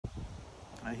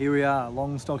Here we are,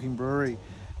 Longstocking Brewery.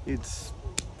 It's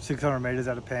 600 metres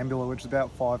out of Pambula, which is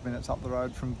about 5 minutes up the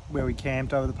road from where we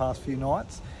camped over the past few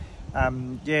nights.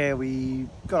 Yeah, we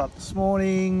got up this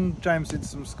morning, James did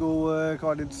some schoolwork,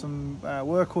 I did some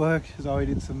work, Zoe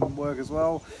did some work as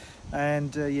well.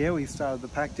 And yeah, we started the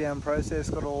pack down process,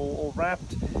 got all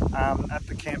wrapped. At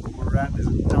the camp that we're at, there's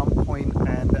a dump point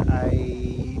and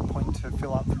a point to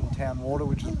fill up from town water,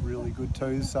 which is really good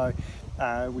too. So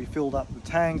we filled up the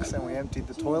tanks and we emptied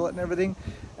the toilet and everything.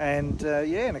 And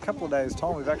yeah, in a couple of days'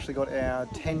 time, we've actually got our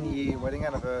 10-year wedding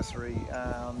anniversary.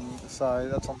 So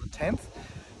that's on the 10th.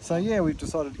 So yeah, we've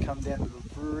decided to come down to the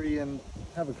brewery and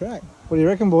have a crack. What do you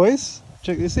reckon, boys?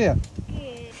 Check this out.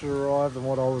 Yeah. Arrived and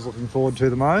what I was looking forward to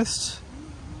the most,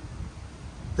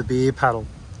 the beer paddle.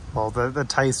 Well, the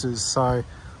tasters, so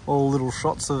all little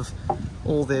shots of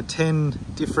all their 10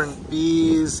 different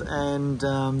beers and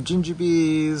ginger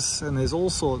beers, and there's all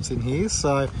sorts in here.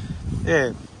 So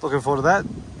yeah, looking forward to that.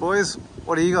 Boys,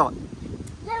 what do you got?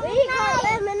 We got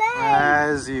lemonade.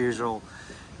 As usual.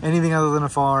 Anything other than a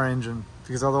fire engine,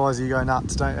 because otherwise you go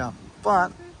nuts, don't you?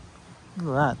 But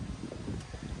look at that.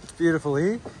 It's beautiful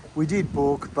here. We did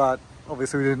book, but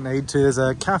obviously we didn't need to. There's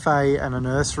a cafe and a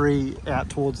nursery out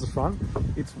towards the front.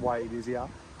 It's way busier.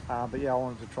 But yeah, I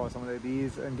wanted to try some of their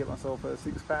beers and get myself a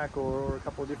 6-pack or a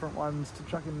couple of different ones to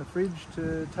chuck in the fridge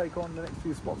to take on the next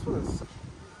few spots with us.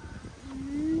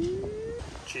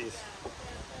 Cheers.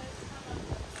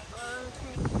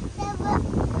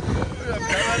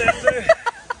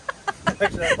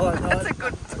 That's a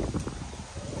good.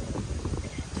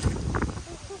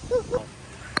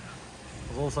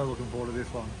 I was also looking forward to this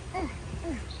one.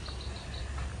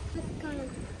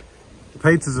 The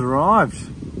pizza's arrived.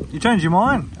 You changed your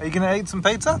mind. Are you going to eat some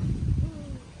pizza?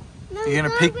 No, You're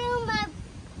going to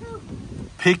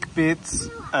pick bits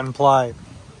and play.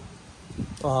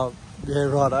 Oh, yeah,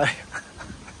 righto.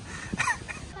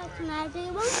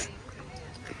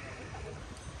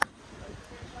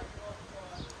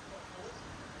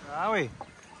 Where are we?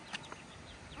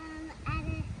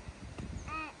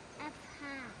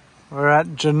 We're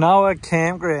at Genoa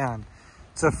Campground.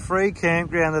 It's a free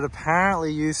campground that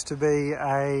apparently used to be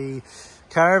a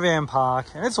caravan park,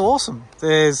 and it's awesome.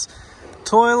 There's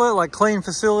toilet, like clean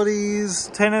facilities,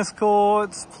 tennis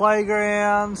courts,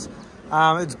 playgrounds.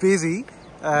 It's busy.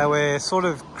 We're sort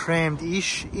of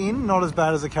crammed-ish in, not as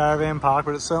bad as a caravan park,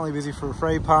 but it's certainly busy for a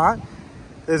free park.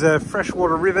 There's a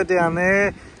freshwater river down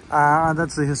there.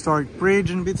 That's the historic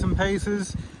bridge and bits and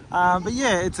pieces. But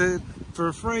yeah, for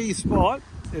a free spot.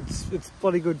 It's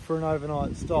bloody good for an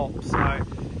overnight stop. So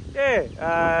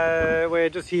yeah, we're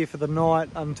just here for the night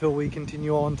until we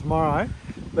continue on tomorrow.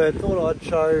 But thought I'd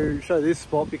show this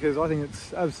spot because I think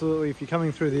it's absolutely, if you're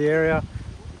coming through the area,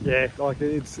 yeah, like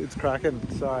it's cracking.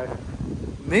 So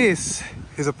this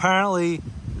is apparently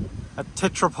a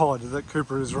tetrapod that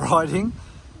Cooper is riding,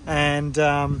 and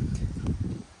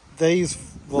these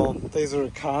are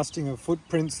a casting of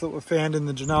footprints that were found in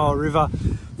the Genoa River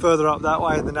further up that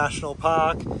way in the national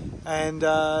park. And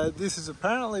this is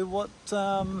apparently what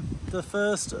the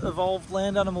first evolved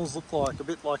land animals look like, a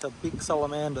bit like a big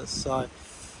salamander. So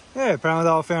yeah, apparently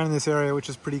they were found in this area, which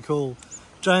is pretty cool.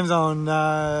 James and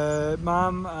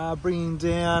Mum are bringing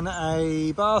down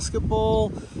a basketball.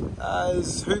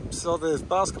 There's hoops, there's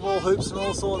basketball hoops and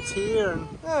all sorts here, and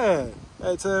yeah,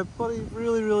 it's a bloody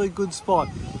really good spot.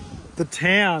 The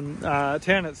town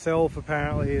itself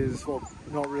apparently is, well,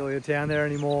 not really a town there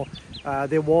anymore.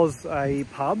 There was a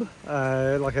pub,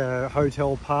 like a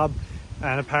hotel pub,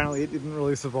 and apparently it didn't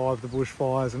really survive the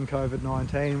bushfires and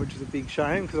COVID-19, which is a big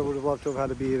shame because I would have loved to have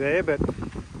had a beer there. But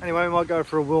anyway, we might go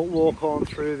for a walk on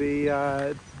through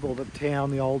the town,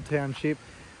 the old township,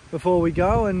 before we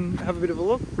go and have a bit of a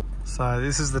look. So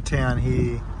this is the town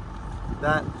here.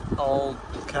 That old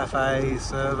cafe,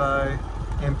 servo,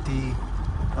 empty.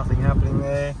 Nothing happening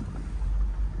there.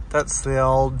 That's the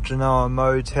old Genoa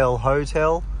Motel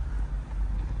Hotel.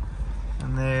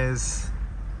 And there's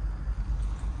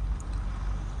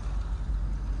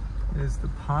the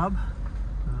pub.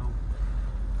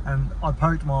 And I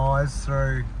poked my eyes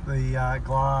through the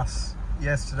glass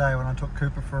yesterday when I took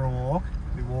Cooper for a walk.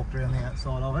 We walked around the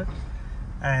outside of it.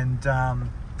 And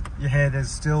yeah,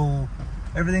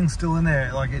 everything's still in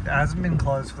there. Like, it hasn't been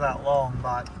closed for that long,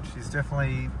 but she's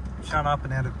definitely shut up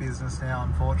and out of business now,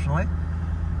 unfortunately.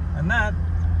 And that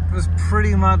was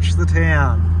pretty much the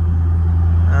town.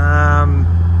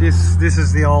 This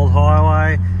is the old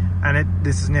highway, and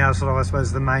this is now sort of, I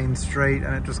suppose, the main street,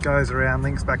 and it just goes around,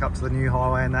 links back up to the new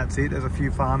highway, and that's it. There's a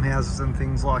few farmhouses and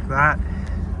things like that.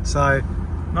 So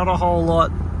not a whole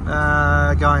lot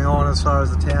going on as far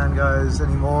as the town goes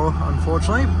anymore,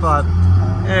 unfortunately, but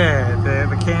yeah,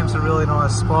 the camp's a really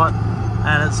nice spot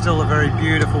and it's still a very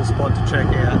beautiful spot to check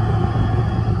out.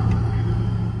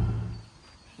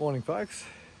 Morning folks.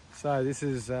 So this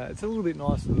is, it's a little bit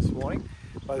nicer this morning.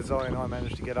 Both Zoe and I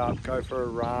managed to get up, go for a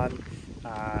run,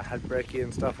 had brekkie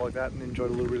and stuff like that and enjoyed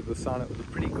a little bit of the sun. It was a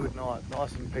pretty good night,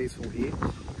 nice and peaceful here.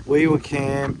 We were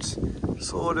camped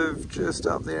sort of just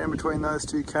up there in between those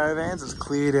two caravans. It's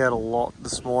cleared out a lot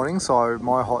this morning, so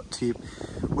my hot tip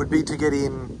would be to get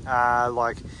in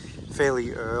like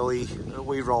fairly early.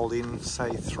 We rolled in say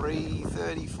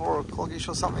 3:30, 4 o'clock-ish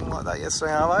or something like that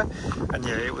yesterday, Arvo, and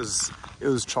yeah, it was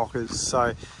chockers.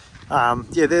 So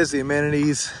yeah, there's the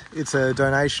amenities. It's a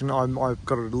donation. I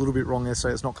got it a little bit wrong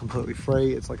yesterday. It's not completely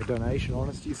free. It's like a donation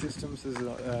honesty system. So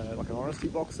there's like an honesty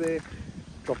box there.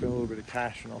 Drop in a little bit of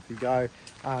cash and off you go.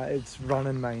 It's run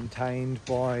and maintained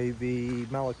by the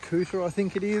Malakuta, I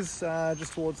think it is,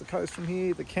 just towards the coast from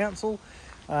here, the council.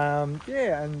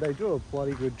 Yeah, and they do a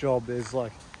bloody good job. There's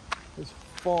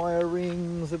fire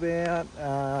rings about,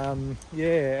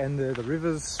 yeah, and the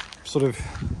river's sort of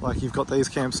like, you've got these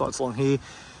campsites along here.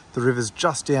 The river's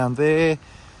just down there.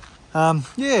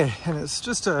 Yeah, and it's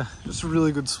just a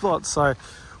really good spot. So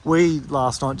we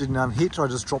last night didn't unhitch. I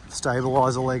just dropped the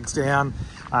stabilizer legs down.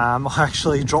 I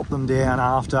actually dropped them down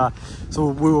after, so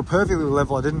we were perfectly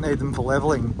level. I didn't need them for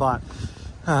leveling, but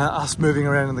us moving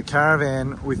around in the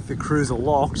caravan with the cruiser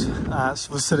locked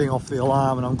was setting off the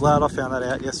alarm, and I'm glad I found that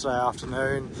out yesterday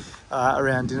afternoon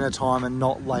around dinner time and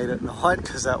not late at night,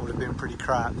 because that would have been pretty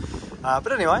crap.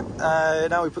 But anyway,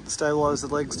 now we put the stabilizer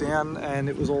legs down and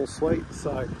it was all sweet.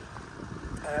 So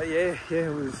yeah,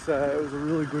 it was a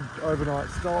really good overnight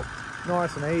stop,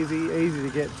 nice and easy to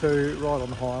get to, right on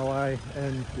the highway,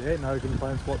 and yeah, no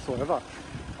complaints whatsoever.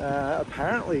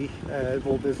 Apparently,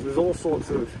 well, there's all sorts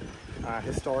of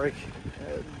historic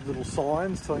little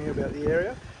signs telling you about the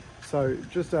area. So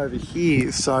just over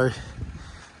here, so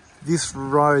this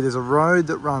road, there's a road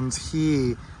that runs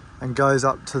here and goes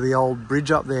up to the old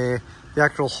bridge up there. The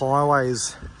actual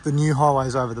highways, the new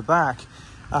highways over the back,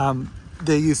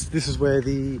 this is where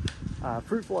the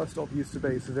fruit fly stop used to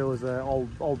be. So there was an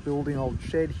old building, old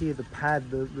shed here. The pad,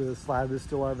 the slab is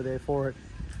still over there for it.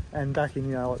 And back in,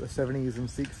 you know, like the 70s and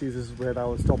 60s, this is where they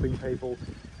were stopping people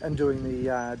and doing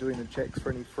the checks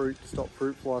for any fruit to stop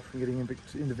fruit fly from getting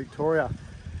into Victoria.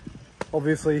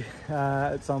 Obviously,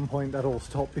 at some point that all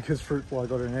stopped because fruit fly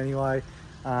got in anyway.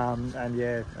 And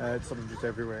yeah, it's sort of just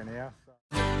everywhere now.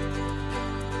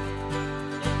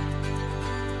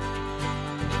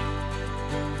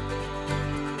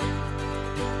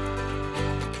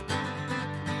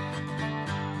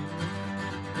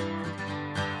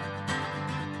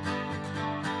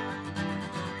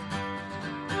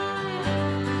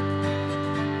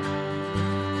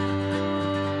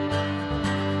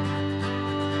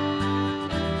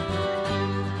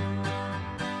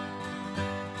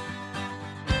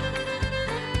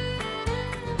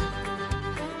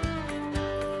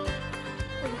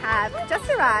 Have just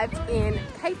arrived in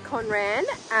Cape Conran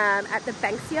at the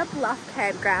Banksia Bluff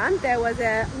campground. There was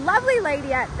a lovely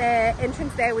lady at the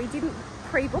entrance there. We didn't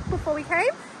pre-book before we came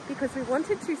because we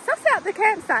wanted to suss out the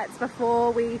campsites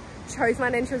before we chose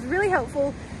one, and she was really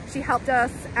helpful. She helped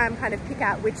us kind of pick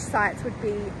out which sites would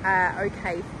be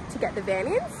okay to get the van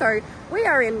in. So we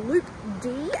are in Loop D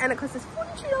and it cost us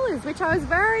 $42, which I was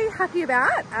very happy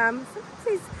about. Sometimes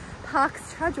these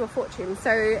parks charge you a fortune.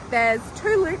 So there's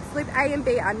two loops. Loop A and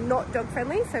B are not dog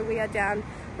friendly, so we are down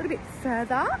a little bit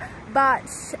further. But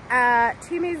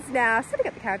Tim is now setting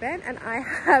up the caravan and I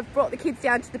have brought the kids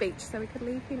down to the beach so we could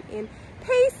leave him in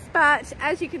peace. But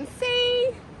as you can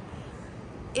see,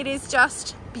 it is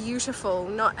just beautiful,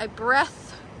 not a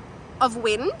breath of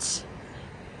wind.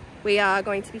 We are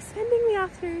going to be spending the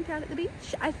afternoon down at the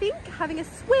beach, I think, having a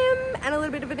swim and a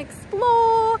little bit of an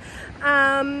explore.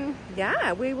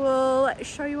 Yeah, we will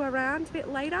show you around a bit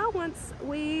later once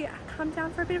we come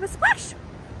down for a bit of a splash.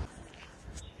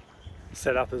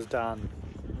 Setup is done.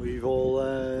 We've all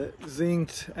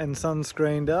zinced and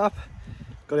sunscreened up.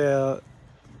 Got our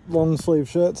long sleeve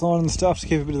shirts on and stuff to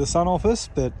keep a bit of the sun off us,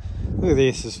 but look at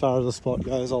this as far as the spot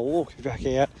goes. I'll walk you back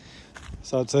out.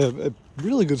 So it's a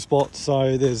really good spot.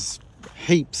 So there's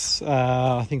heaps,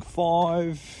 I think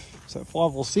five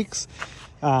or six,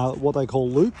 what they call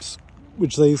loops,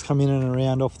 which these come in and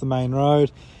around off the main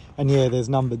road. And yeah, there's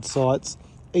numbered sites.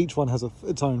 Each one has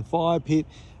its own fire pit.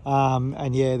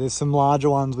 And yeah, there's some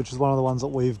larger ones, which is one of the ones that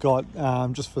we've got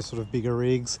just for sort of bigger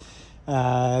rigs.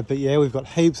 But yeah, we've got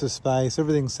heaps of space,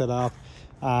 everything's set up.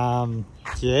 Yeah,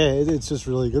 it's just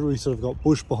really good. We sort of got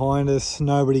bush behind us,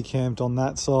 nobody camped on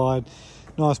that side,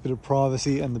 nice bit of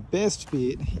privacy, and the best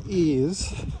bit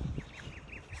is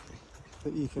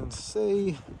that you can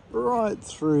see right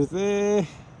through there.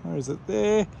 Where is it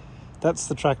there? That's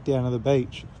the track down to the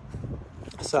beach.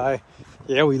 So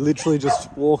yeah, we literally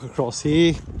just walk across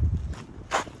here.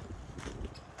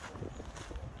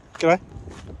 G'day.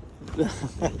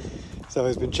 So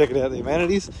he's been checking out the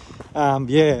amenities.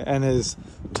 Yeah, and there's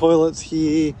toilets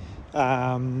here.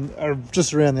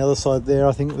 Just around the other side there,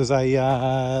 I think there's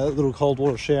a little cold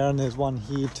water shower, and there's one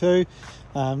here too,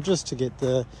 just to get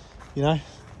the,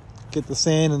 get the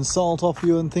sand and salt off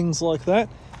you and things like that.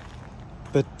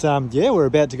 But yeah, we're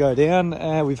about to go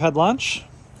down. We've had lunch.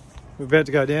 We're about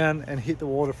to go down and hit the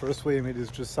water for a swim. It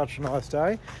is just such a nice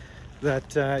day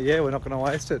that yeah, we're not going to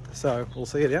waste it. So we'll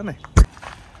see you down there.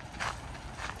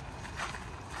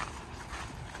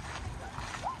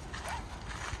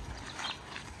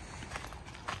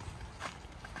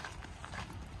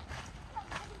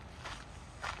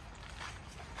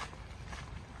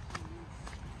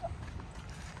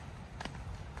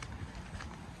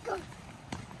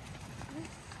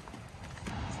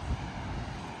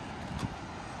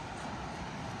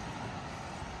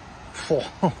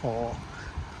 Oh,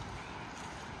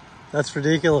 that's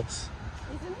ridiculous.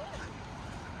 Isn't it?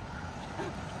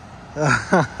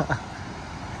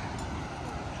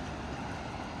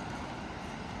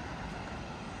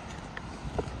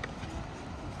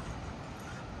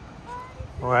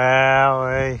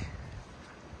 Wowee.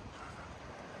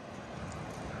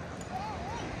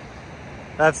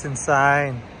 That's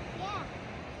insane. Yeah.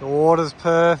 The water's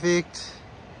perfect.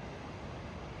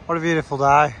 What a beautiful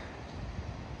day.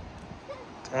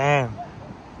 Damn.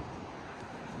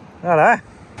 Righto.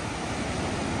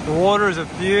 The water is a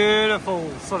beautiful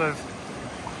sort of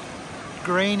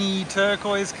greeny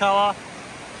turquoise colour.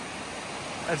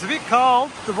 It's a bit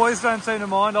cold. The boys don't seem to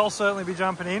mind. I'll certainly be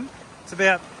jumping in. It's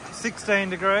about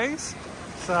 16 degrees.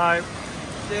 So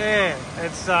yeah,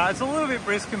 it's a little bit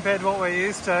brisk compared to what we're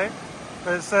used to,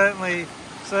 but it's certainly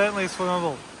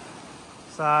swimmable.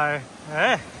 So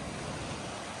yeah,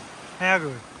 how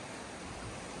good.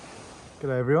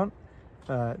 G'day everyone.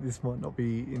 This might not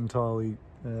be entirely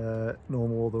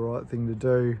normal or the right thing to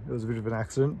do. It was a bit of an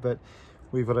accident, but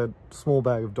we've got a small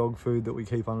bag of dog food that we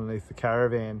keep underneath the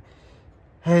caravan.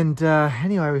 And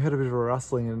anyway, we heard a bit of a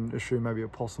rustling and assumed maybe a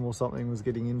possum or something was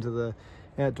getting into the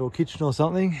outdoor kitchen or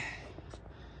something.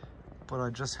 But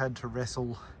I just had to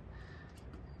wrestle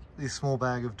this small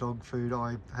bag of dog food.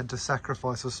 I had to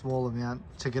sacrifice a small amount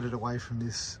to get it away from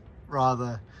this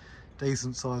rather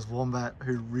decent sized wombat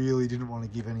who really didn't want to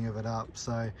give any of it up.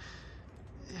 So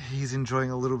he's enjoying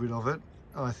a little bit of it.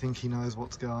 I think he knows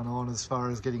what's going on as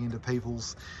far as getting into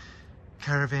people's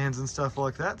caravans and stuff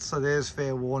like that. So there's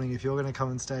fair warning. If you're going to come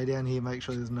and stay down here, make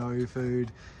sure there's no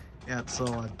food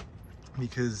outside,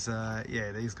 because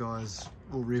yeah, these guys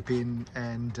will rip in,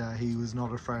 and he was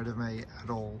not afraid of me at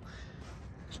all.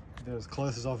 They're as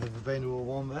close as I've ever been to a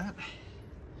wombat.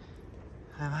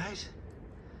 Hey mate.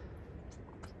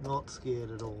 Not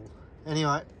scared at all.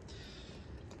 Anyway,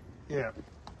 yeah.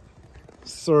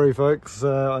 Sorry folks,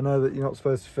 I know that you're not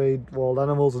supposed to feed wild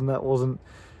animals and that wasn't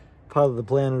part of the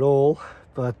plan at all,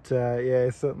 but yeah,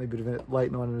 certainly a bit of a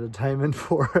late night entertainment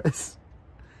for us.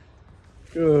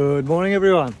 Good morning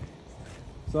everyone.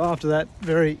 So after that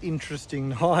very interesting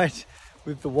night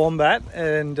with the wombat,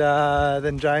 and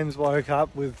then James woke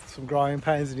up with some growing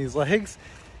pains in his legs.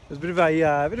 It was a bit of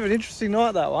an interesting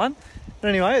night, that one. But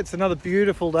anyway, it's another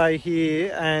beautiful day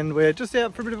here, and we're just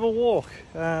out for a bit of a walk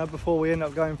before we end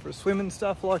up going for a swim and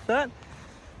stuff like that.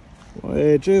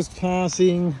 We're just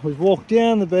passing, we've walked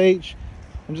down the beach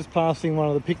and just passing one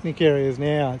of the picnic areas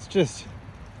now. It's just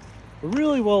a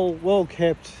really well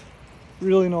kept,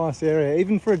 really nice area,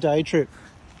 even for a day trip.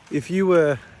 If you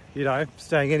were,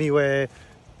 staying anywhere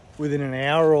within an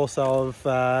hour or so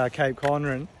of Cape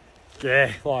Conran,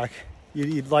 yeah, like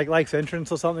you'd like Lakes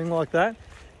Entrance or something like that,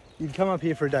 you'd come up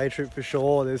here for a day trip for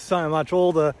sure. There's so much,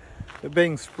 it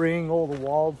being spring, all the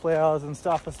wildflowers and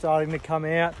stuff are starting to come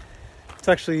out. It's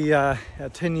actually our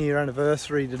 10-year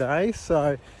anniversary today,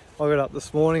 so I got up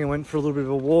this morning and went for a little bit of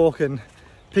a walk and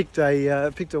picked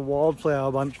a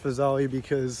wildflower bunch for Zoe,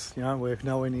 because we're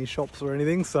nowhere near shops or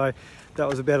anything, so that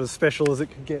was about as special as it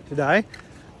could get today.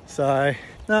 So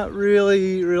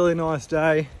really nice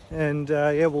day, and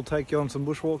yeah, we'll take you on some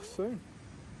bushwalks soon.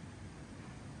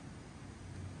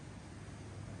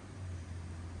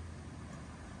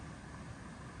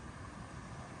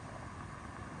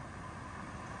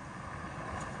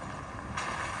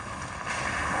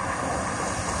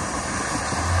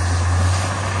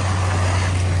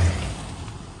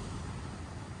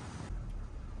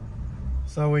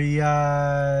 So we've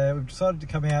decided to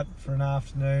come out for an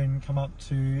afternoon, come up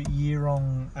to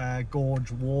Yeerong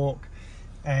Gorge Walk,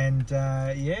 and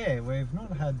yeah, we've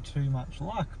not had too much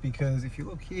luck because if you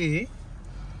look here,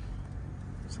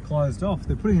 it's closed off.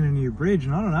 They're putting in a new bridge,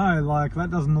 and I don't know, like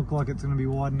that doesn't look like it's going to be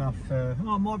wide enough for,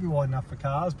 well, it might be wide enough for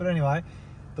cars, but anyway,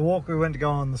 the walk we went to go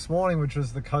on this morning, which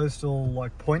was the coastal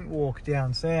like point walk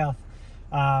down south,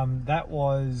 that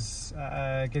was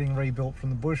getting rebuilt from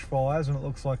the bushfires, and it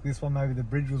looks like this one, maybe the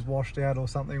bridge was washed out or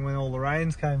something when all the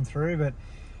rains came through. But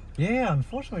yeah,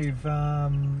 unfortunately we've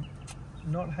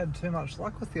not had too much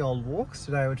luck with the old walks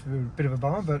today, which is a bit of a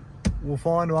bummer, but we'll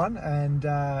find one and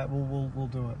we'll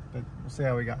do it, but we'll see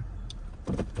how we go.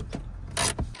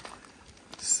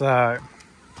 So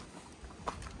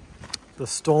the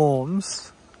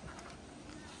storms,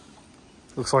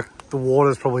 looks like the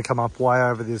water's probably come up way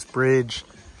over this bridge.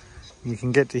 You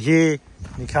can get to here,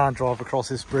 you can't drive across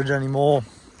this bridge anymore.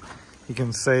 You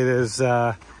can see there's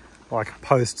like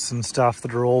posts and stuff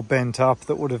that are all bent up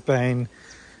that would have been,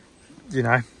 you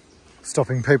know,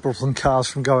 stopping people from cars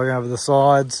from going over the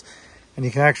sides. And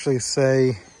you can actually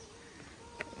see,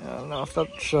 I don't know if that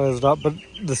shows it up, but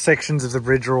the sections of the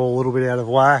bridge are all a little bit out of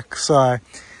whack. So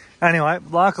anyway,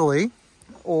 luckily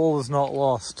all is not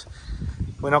lost.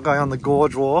 We're not going on the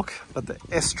gorge walk, but the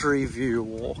estuary view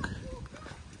walk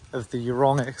of the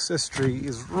Yeerong estuary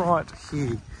is right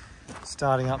here,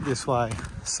 starting up this way.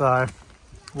 So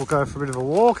we'll go for a bit of a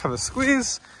walk, have a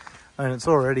squeeze, and it's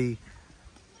already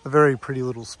a very pretty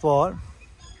little spot.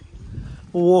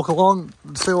 We'll walk along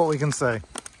and see what we can see.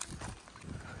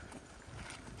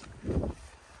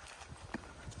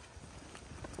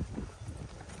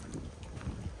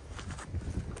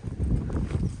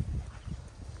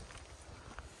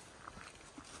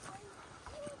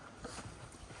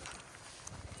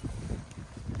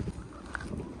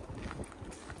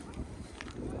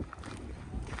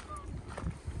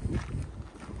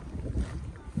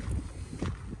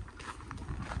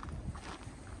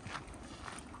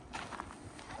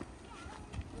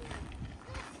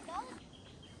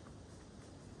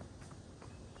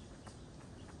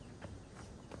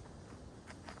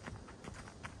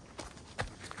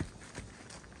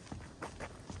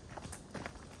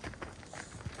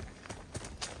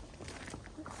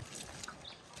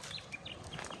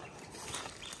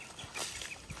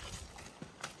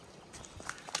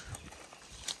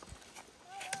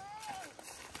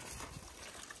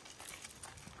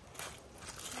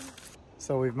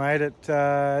 So we've made it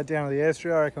down to the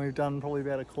estuary. I reckon we've done probably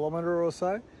about 1 kilometre or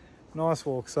so. Nice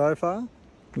walk so far.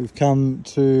 We've come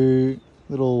to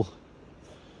little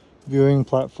viewing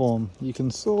platform. You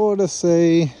can sort of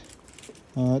see,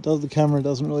 the camera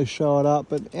doesn't really show it up,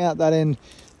 but out that end,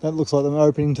 that looks like them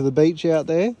opening to the beach out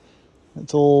there.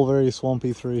 It's all very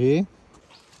swampy through here.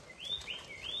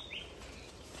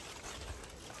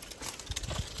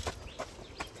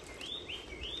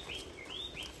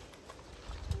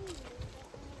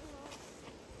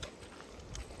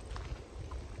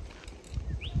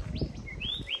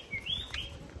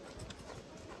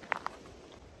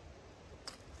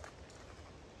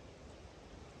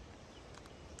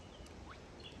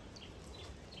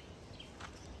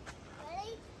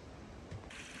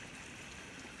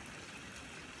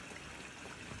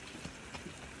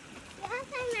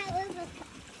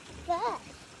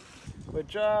 We're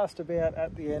just about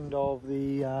at the end of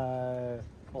the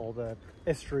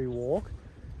estuary walk,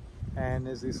 and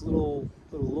there's this little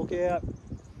lookout.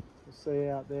 You'll see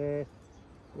out there.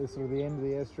 There's sort of the end of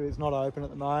the estuary. It's not open at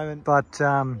the moment, but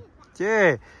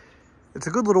yeah, it's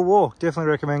a good little walk. Definitely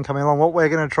recommend coming along. What we're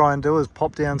going to try and do is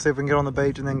pop down, see if we can get on the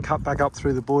beach, and then cut back up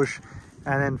through the bush,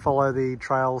 and then follow the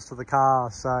trails to the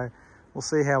car. So we'll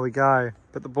see how we go.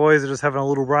 But the boys are just having a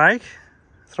little break,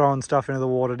 throwing stuff into the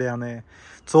water down there.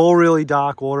 It's all really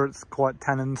dark water. It's quite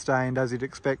tannin stained, as you'd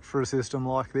expect for a system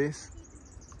like this.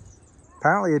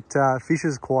 Apparently it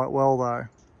fishes quite well though.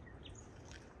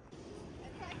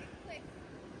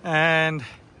 And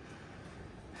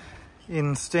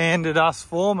in standard us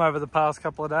form over the past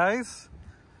couple of days,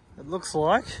 it looks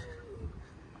like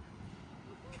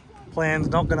the plan's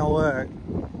not going to work.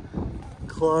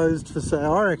 Closed for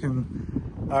sale. I reckon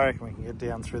we can get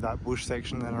down through that bush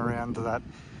section and around to that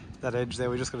edge there.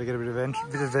 We just got to get a bit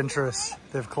adventurous.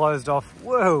 They've closed off.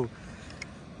 Whoa!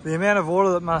 The amount of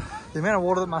water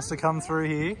that must have come through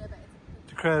here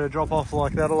to create a drop off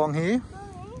like that along here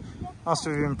must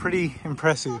have been pretty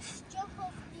impressive.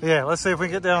 Yeah, let's see if we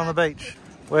can get down on the beach.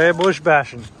 We're bush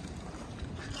bashing.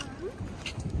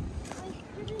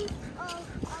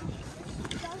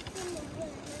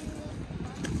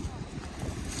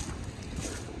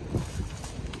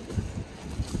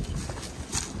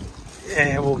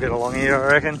 Yeah, we'll get along here,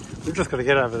 I reckon. We've just got to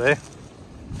get over there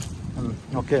and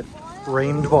not get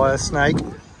reamed by a snake.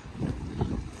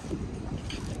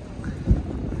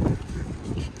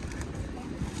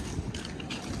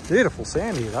 Beautiful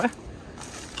sand here though.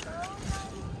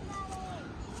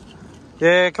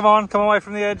 Yeah, come on, come away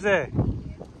from the edge there.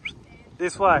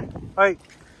 This way. Hey.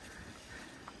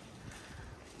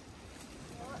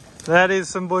 That is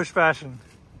some bush bashing.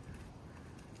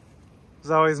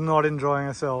 Zoe's not enjoying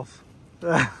herself. Go,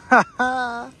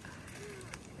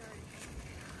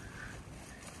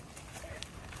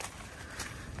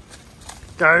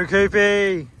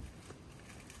 Koopy!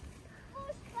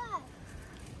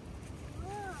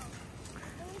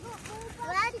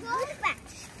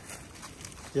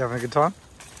 You having a good time?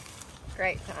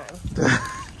 Great time.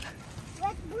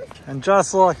 And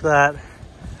just like that,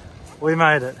 we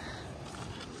made it.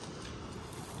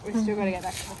 We've still got to get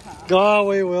back to the car. Oh,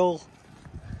 we will.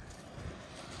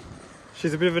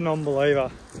 She's a bit of a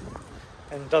non-believer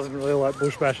and doesn't really like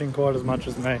bush bashing quite as much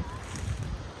as me.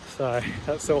 So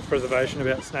that self-preservation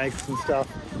about snakes and stuff,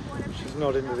 she's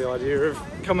not into the idea of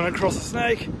coming across a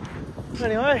snake.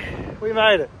 Anyway, we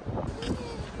made it.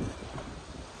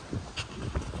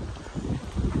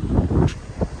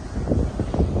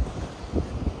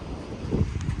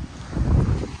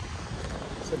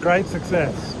 It's a great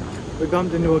success. We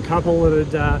bumped into a couple that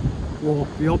had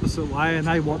walked the opposite way, and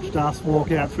they watched us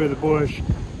walk out through the bush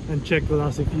and checked with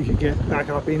us if you could get back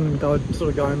up in. They would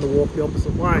sort of go in to walk the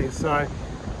opposite way. So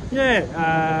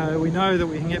yeah, we know that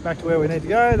we can get back to where we need to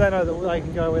go. They know that they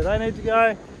can go where they need to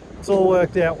go. It's all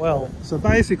worked out well. So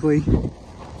basically,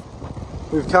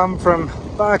 we've come from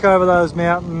back over those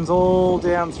mountains, all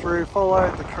down through,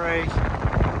 followed the creek,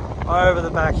 over the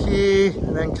back here,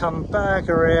 and then come back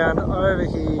around over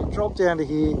here, drop down to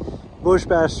here, bush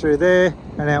bash through there,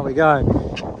 and out we go.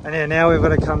 And yeah, now we've got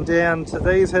to come down to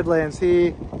these headlands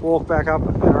here, walk back up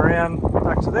and around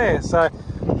back to there. So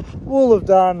we'll have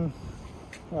done,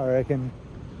 I reckon,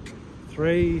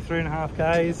 3.5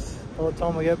 Ks by the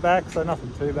time we get back, so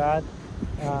nothing too bad.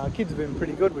 Kids have been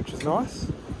pretty good, which is nice.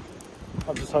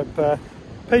 I just hope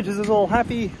Peaches is all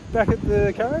happy back at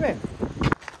the caravan.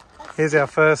 Here's our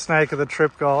first snake of the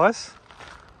trip, guys.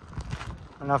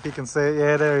 I don't know if you can see it.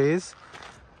 Yeah, there he is.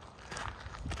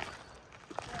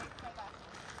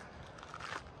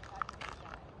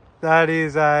 That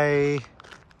is I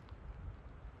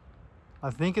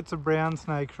think it's a brown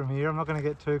snake from here. I'm not going to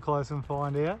get too close and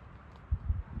find out.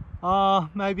 Oh,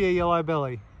 maybe a yellow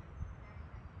belly.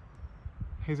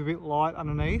 He's a bit light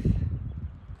underneath.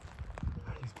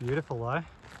 He's beautiful though.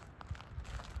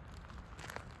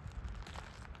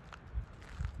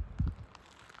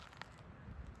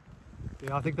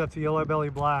 Yeah, I think that's a yellow belly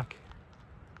black.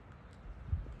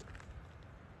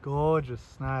 Gorgeous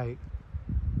snake.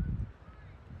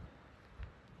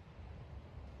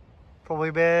 Probably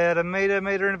about a metre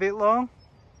and a bit long.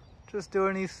 Just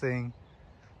doing his thing.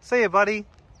 See ya, buddy.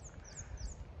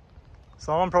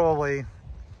 So I'm probably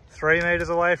 3 metres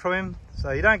away from him. So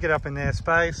you don't get up in their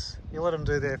space. You let them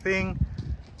do their thing.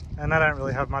 And they don't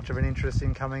really have much of an interest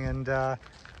in coming and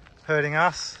hurting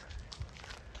us.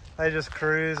 They just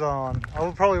cruise on.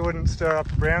 I probably wouldn't stir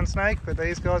up a brown snake, but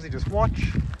these guys, you just watch,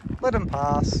 let them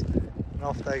pass, and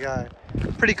off they go.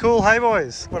 Pretty cool, hey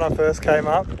boys? When I first came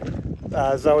up,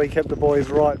 Zoe kept the boys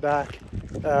right back,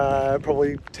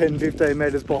 probably 10-15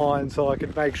 metres behind, so I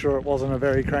could make sure it wasn't a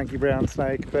very cranky brown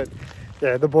snake. But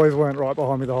yeah, the boys weren't right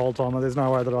behind me the whole time. There's no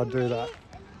way that I'd do that.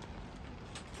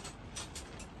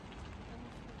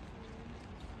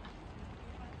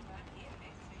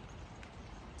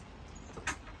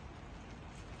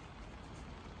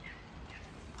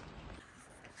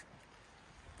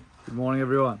 Good morning,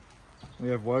 everyone. We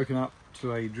have woken up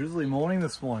to a drizzly morning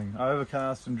this morning.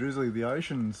 Overcast and drizzly. The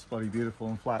ocean's bloody beautiful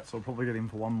and flat, so I'll probably get in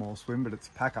for one more swim, but it's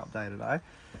pack up day today.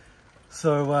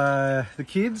 So the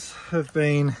kids have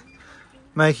been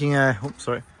making a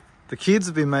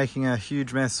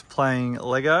huge mess playing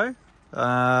Lego.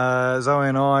 Zoe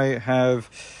and I have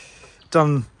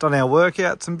done our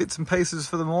workouts and bits and pieces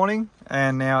for the morning,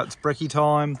 and now it's brekkie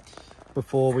time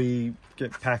before we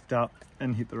get packed up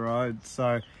and hit the road.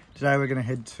 So today we're going to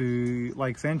head to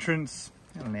Lakes Entrance,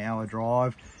 an hour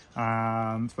drive.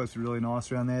 It's supposed to be really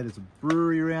nice around there. There's a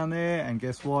brewery around there, and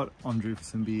guess what? I'm due for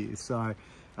some beers. So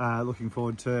looking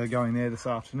forward to going there this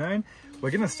afternoon. We're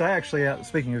going to stay actually out,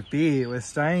 speaking of beer, we're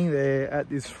staying there at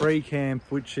this free camp,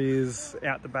 which is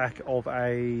out the back of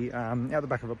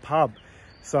a pub.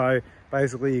 So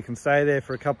basically you can stay there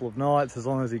for a couple of nights as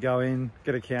long as you go in,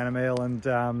 get a counter meal and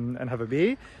have a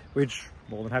beer, which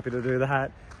I'm more than happy to do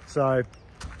that. So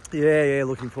yeah,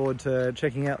 looking forward to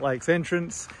checking out Lakes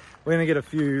Entrance. we're going to get a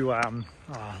few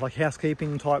like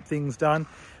housekeeping type things done.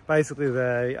 Basically,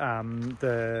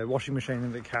 the washing machine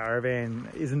in the caravan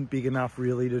isn't big enough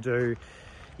really to do,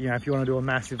 you know, if you want to do a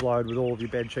massive load with all of your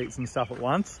bed sheets and stuff at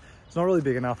once. It's not really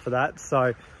big enough for that.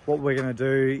 So what we're going to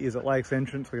do is at Lakes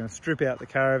Entrance, we're going to strip out the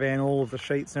caravan, all of the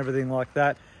sheets and everything like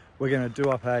that. We're going to do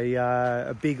up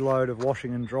a big load of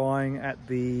washing and drying at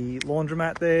the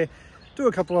laundromat there. Do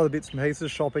a couple other bits and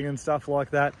pieces, shopping and stuff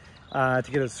like that, to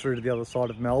get us through to the other side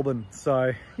of Melbourne.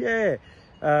 So yeah,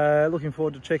 looking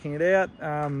forward to checking it out.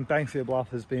 Banksia Bluff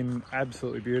has been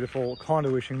absolutely beautiful. Kind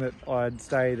of wishing that I'd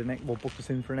stayed booked us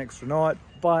in for an extra night,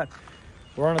 but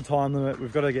we're on a time limit.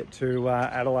 We've got to get to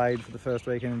Adelaide for the first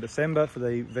weekend in December for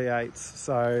the V8s.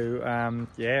 So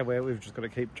yeah, we've just got to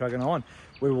keep chugging on.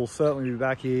 We will certainly be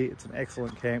back here. It's an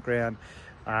excellent campground.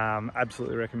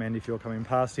 Absolutely recommend if you're coming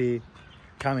past here,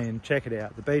 come in, check it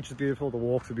out. The beach is beautiful, the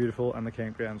walks are beautiful, and the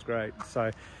campground's great.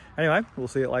 So anyway, we'll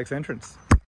see you at Lakes Entrance.